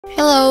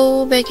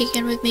Hello, back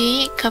again with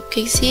me,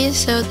 𝘀cie𝗰𝗶𝗹.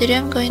 So today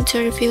I'm going to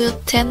review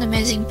 10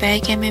 amazing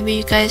packs and maybe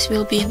you guys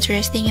will be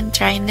interested in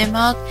trying them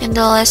out in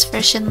the last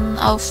version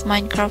of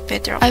Minecraft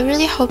Bedrock. I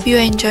really hope you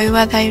enjoy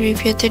what I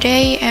review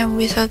today, and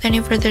without any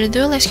further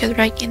ado, let's get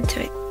right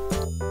into it.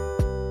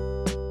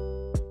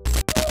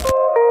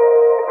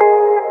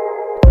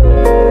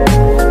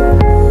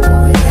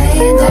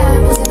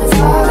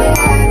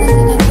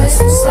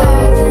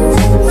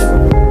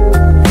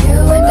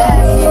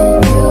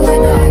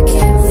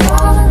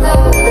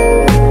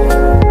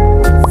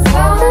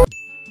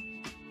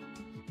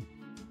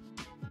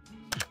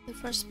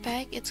 The first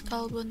pack, it's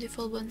called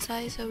Bountiful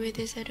Bonsai. So with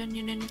this addon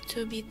you don't need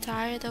to be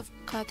tired of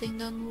cutting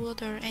down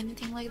wood or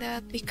anything like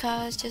that,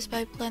 because just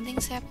by planting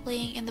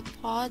sapling in the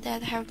pot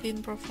that have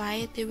been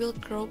provided, they will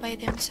grow by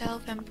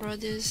themselves and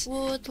produce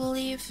wood,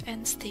 leaf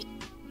and stick.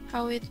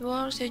 How it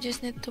works, you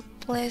just need to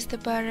place the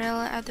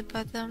barrel at the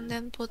bottom,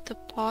 then put the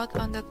pot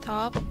on the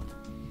top,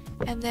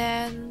 and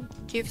then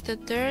give the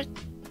dirt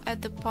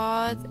at the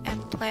pot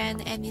and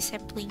plant any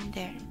sapling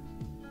there.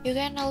 You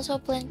can also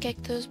plant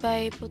cactus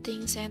by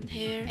putting sand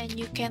here, and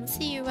you can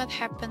see what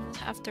happens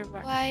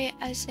afterward. Why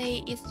I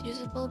say it's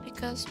usable,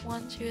 because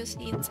once you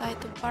see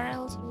inside the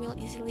barrels, you will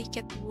easily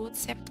get wood,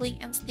 sapling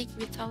and stick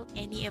without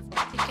any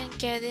effort. You can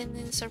get it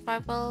in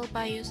survival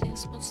by using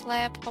smooth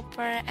slab,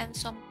 copper and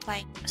some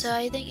plank. So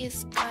I think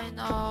it's kind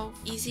of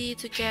easy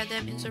to get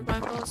them in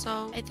survival,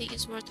 so I think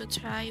it's worth to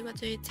try. What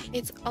do you think?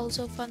 It's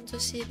also fun to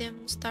see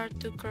them start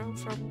to grow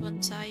from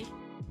bonsai.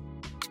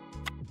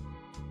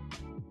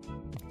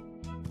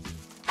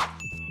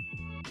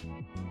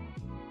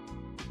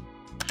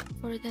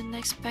 For the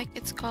next pack,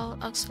 it's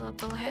called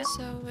Axolotl head.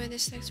 So with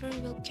this texture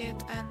you will get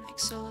an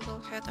axolotl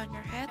head on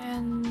your head,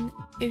 and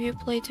if you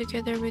play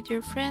together with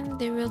your friend,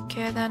 they will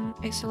get an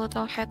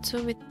axolotl head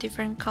too with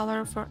different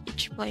color for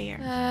each player.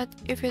 But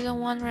if you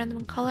don't want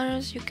random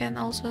colors, you can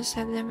also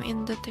set them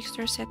in the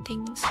texture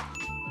settings.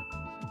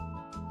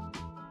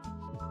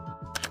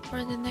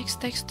 For the next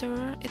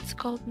texture, it's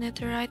called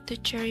Netherite to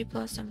cherry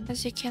blossom.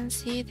 As you can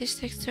see, this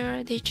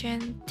texture they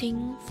change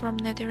things from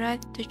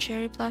netherite to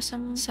cherry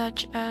blossom,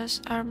 such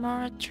as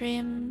armor,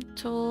 trim,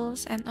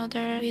 tools, and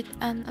other, with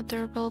an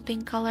adorable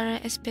pink color,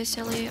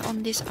 especially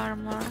on this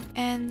armor.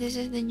 And this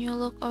is the new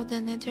look of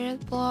the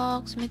netherite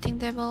blocks, smithing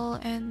table,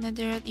 and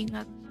netherite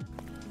ingot.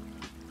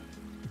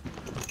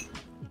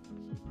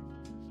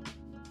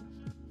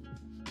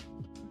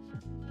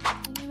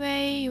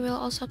 Anyway, you will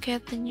also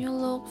get the new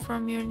look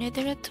from your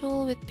netherite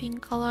tool with pink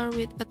color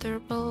with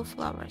adorable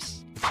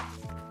flowers.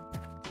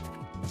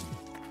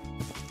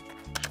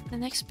 The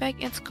next pack,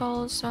 it's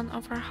called Sound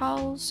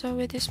Overhaul. So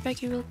with this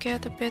pack you will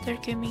get a better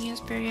gaming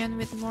experience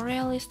with more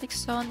realistic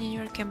sound in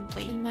your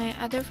gameplay. In my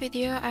other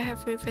video I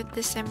have reviewed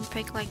the same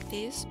pack like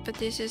this, but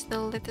this is the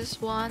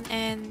latest one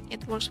and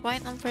it works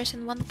fine on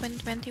version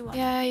 1.21.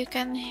 Yeah, you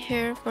can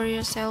hear for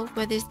yourself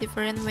what is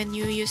different when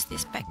you use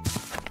this pack.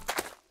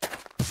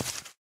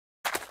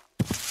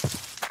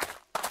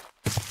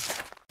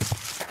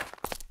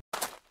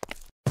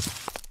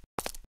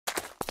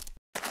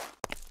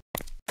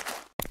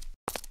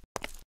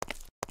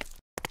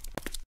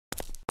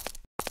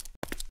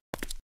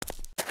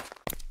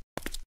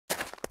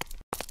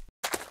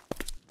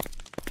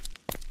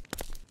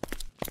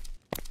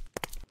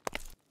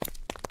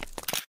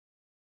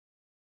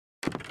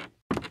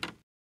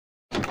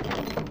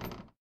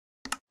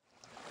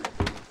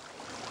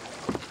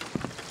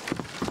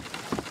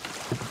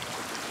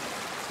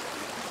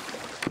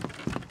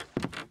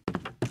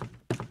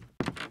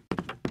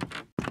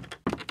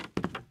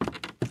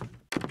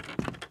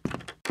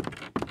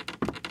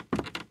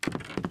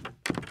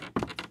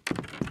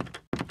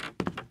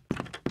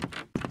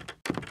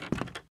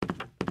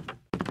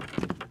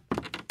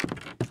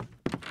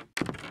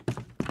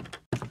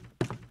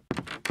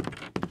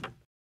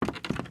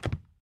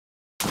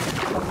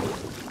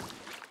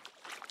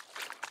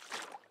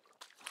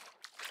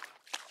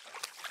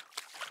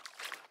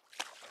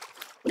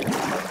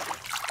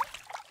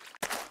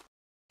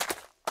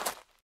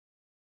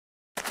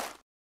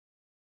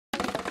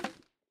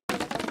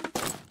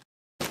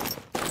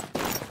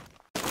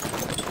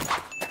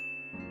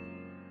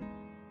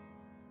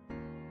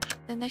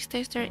 The next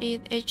texture is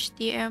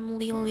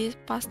Htmlilly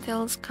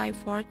Pastel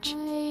Skyforge.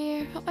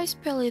 I hope I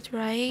spell it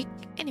right.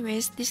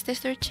 Anyways, this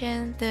texture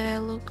changed the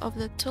look of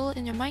the tool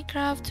in your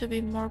Minecraft to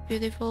be more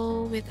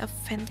beautiful with a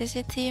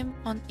fantasy theme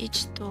on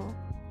each tool.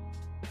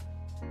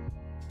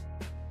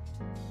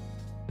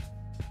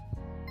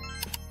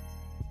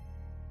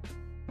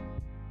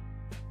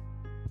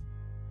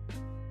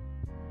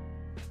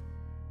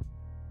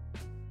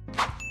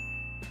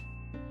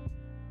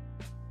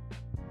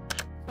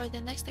 For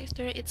the next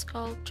texture, it's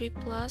called Tree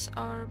Plus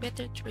or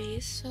Better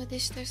Trees. So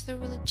this texture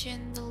will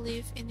change the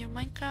leaf in your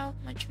Minecraft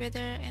much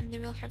better, and they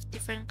will have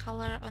different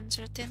color on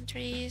certain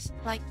trees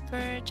like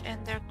birch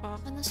and dark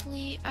oak.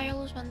 Honestly, I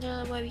always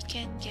wonder why we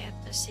can't get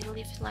a sea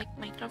leaf like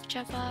Minecraft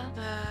Java,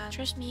 but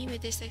trust me,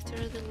 with this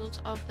texture the looks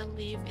of the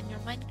leaf in your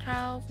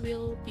Minecraft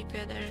will be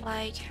better,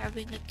 like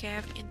having a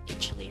gap in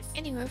each leaf.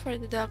 Anyway, for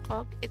the dark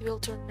oak, it will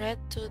turn red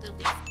to the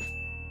leaf.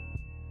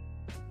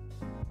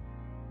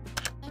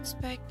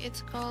 next pack,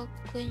 it's called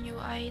Clean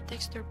UI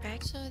Texture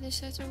Pack. So this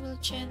texture will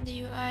change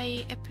the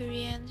UI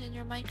appearance in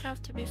your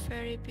Minecraft to be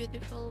very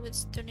beautiful with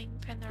stunning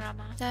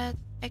panorama. That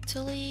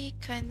actually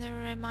kinda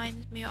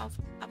reminds me of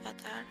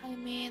Avatar. I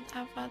mean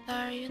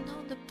Avatar, you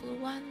know, the blue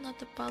one, not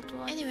the bald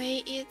one.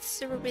 Anyway, it's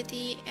super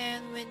pretty,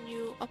 and when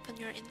you open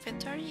your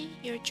inventory,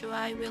 your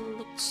UI will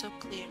look so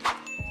clear.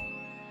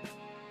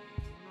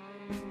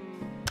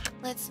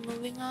 Let's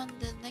moving on.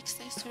 The next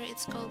texture,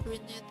 it's called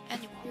Renewed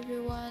Animal. If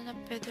you want a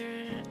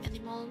better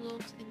animal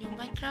look in your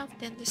Minecraft,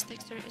 then this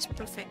texture is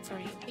perfect for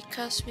you.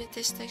 Because with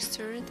this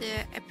texture,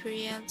 the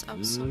appearance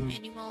of some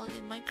animal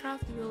in Minecraft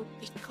will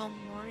become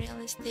more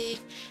realistic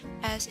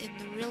as in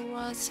the real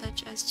world,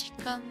 such as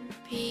chicken,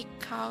 pig,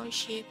 cow,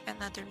 sheep, and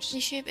others.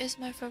 The sheep is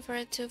my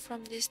favorite too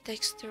from this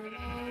texture.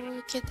 Oh,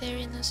 look at their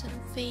innocent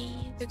face.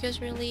 You guys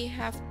really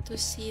have to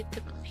see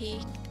the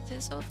pig.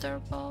 It's so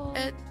adorable.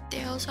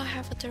 They also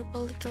have a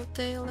adorable little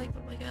tail, like,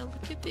 oh my god,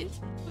 look at this,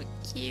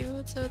 so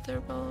cute, so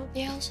adorable.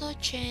 They also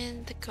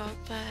changed the goat,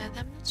 but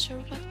I'm not sure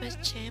what was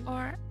changed,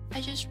 or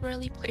I just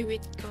really play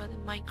with goat in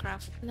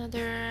Minecraft.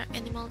 Another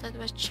animal that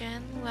was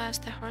changed was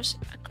the horse,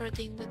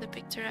 according to the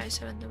picture I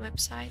saw on the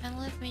website. And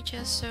let me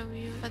just show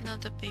you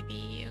another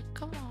baby.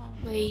 Come on,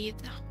 wait,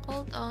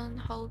 hold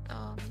on.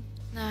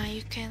 Now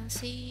you can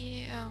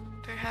see,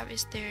 perhaps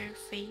it's their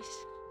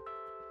face,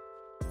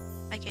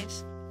 I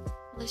guess.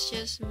 Let's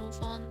just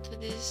move on to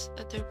this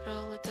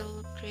adorable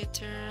little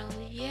creature.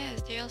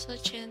 Yes, they also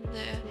changed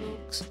the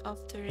looks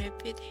of the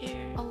rabbit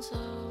here. Also,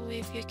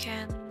 if you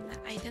can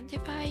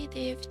identify,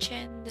 they've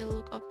changed the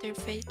look of their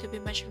face to be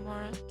much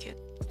more cute.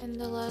 And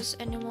the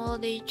last animal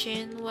they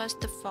changed was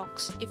the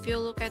fox. If you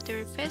look at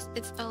their face,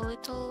 it's a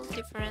little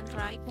different,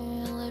 right?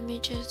 And let me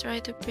just try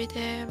to breathe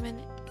them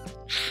and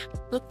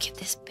look at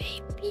this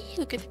baby.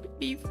 Look at the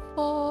baby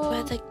fox.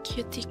 What a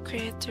cutie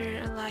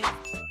creator alive.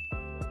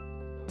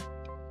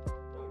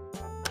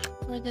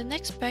 For the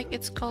next pack,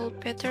 it's called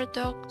Bedrock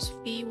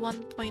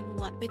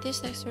 1.21. With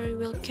this texture, you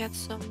will get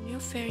some new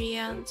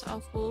variants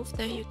of wolf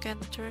that you can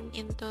turn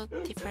into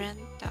different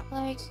dogs.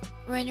 Like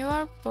when you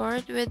are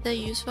bored with the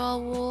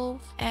usual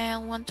wolf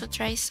and want to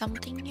try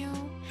something new,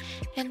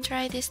 then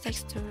try this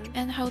texture.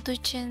 And how to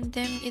change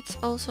them, it's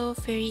also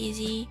very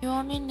easy. You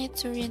only need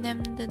to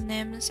rename the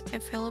names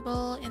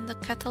available in the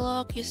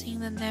catalog using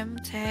the name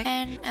tag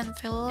and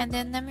envelope, and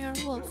then name your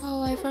wolf.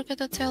 Oh, I forgot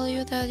to tell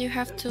you that you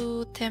have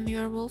to tame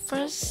your wolf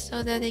first,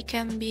 so that it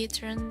can be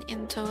turned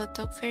into a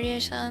dog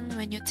variation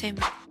when you tame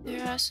it.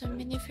 There are so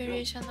many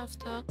variations of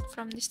dog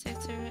from this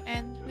texture,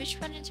 and which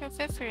one is your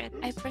favorite?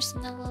 I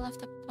personally love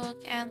the pug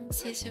and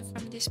sisu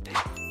from this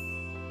pack.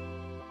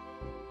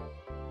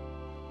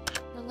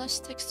 The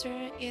last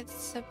texture is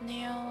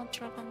Zubneo,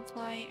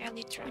 Dragonfly,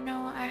 Elytra. You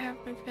know, I have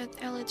reviewed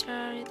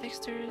Elytra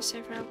texture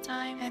several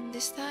times, and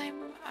this time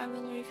I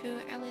will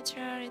review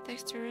Elytra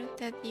texture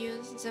that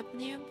use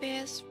Zubneo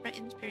base for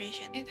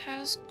inspiration. It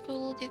has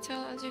cool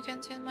detail as you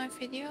can see in my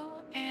video,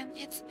 and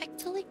it's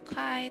actually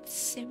quite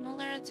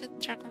similar to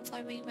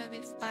Dragonfly wing when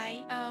we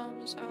fly,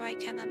 so I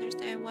can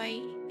understand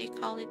why they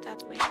call it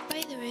that way.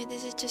 By the way,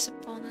 this is just a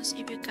bonus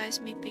if you guys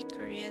may be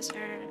curious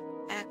or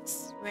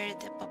ask where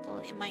the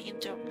bubble in my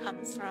intro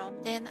comes from,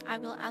 then I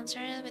will answer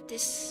it with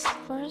this.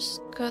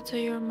 First, go to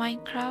your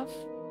Minecraft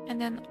and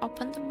then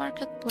open the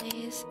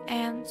marketplace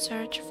and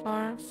search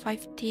for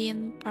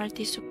 15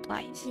 party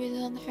supplies. You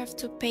don't have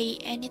to pay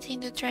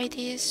anything to try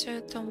this, so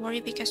don't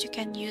worry because you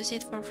can use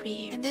it for free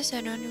here. In this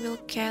addon, you will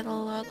get a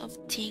lot of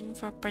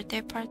things for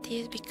birthday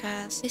parties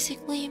because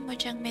basically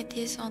Mojang made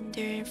this on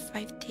their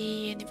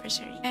 50th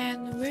anniversary.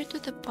 And where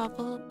did the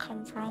bubble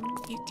come from?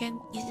 You can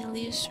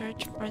easily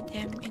search for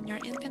them in your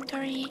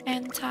inventory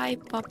and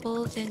type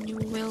bubble, then you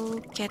will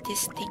get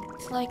these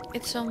things. Like,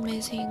 it's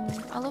amazing.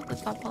 I love the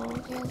bubble.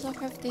 You also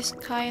have this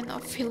kind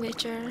of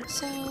villager.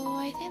 So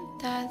I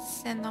think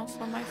that's enough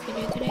for my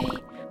video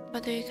today.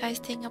 What do you guys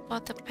think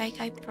about the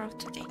pack I brought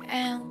today?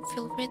 And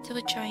feel free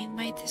to join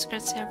my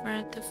Discord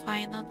server to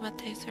find out what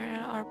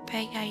texture or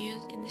pack I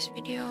used in this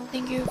video.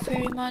 Thank you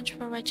very much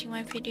for watching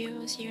my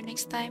video. See you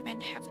next time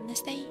and have a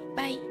nice day.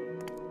 Bye!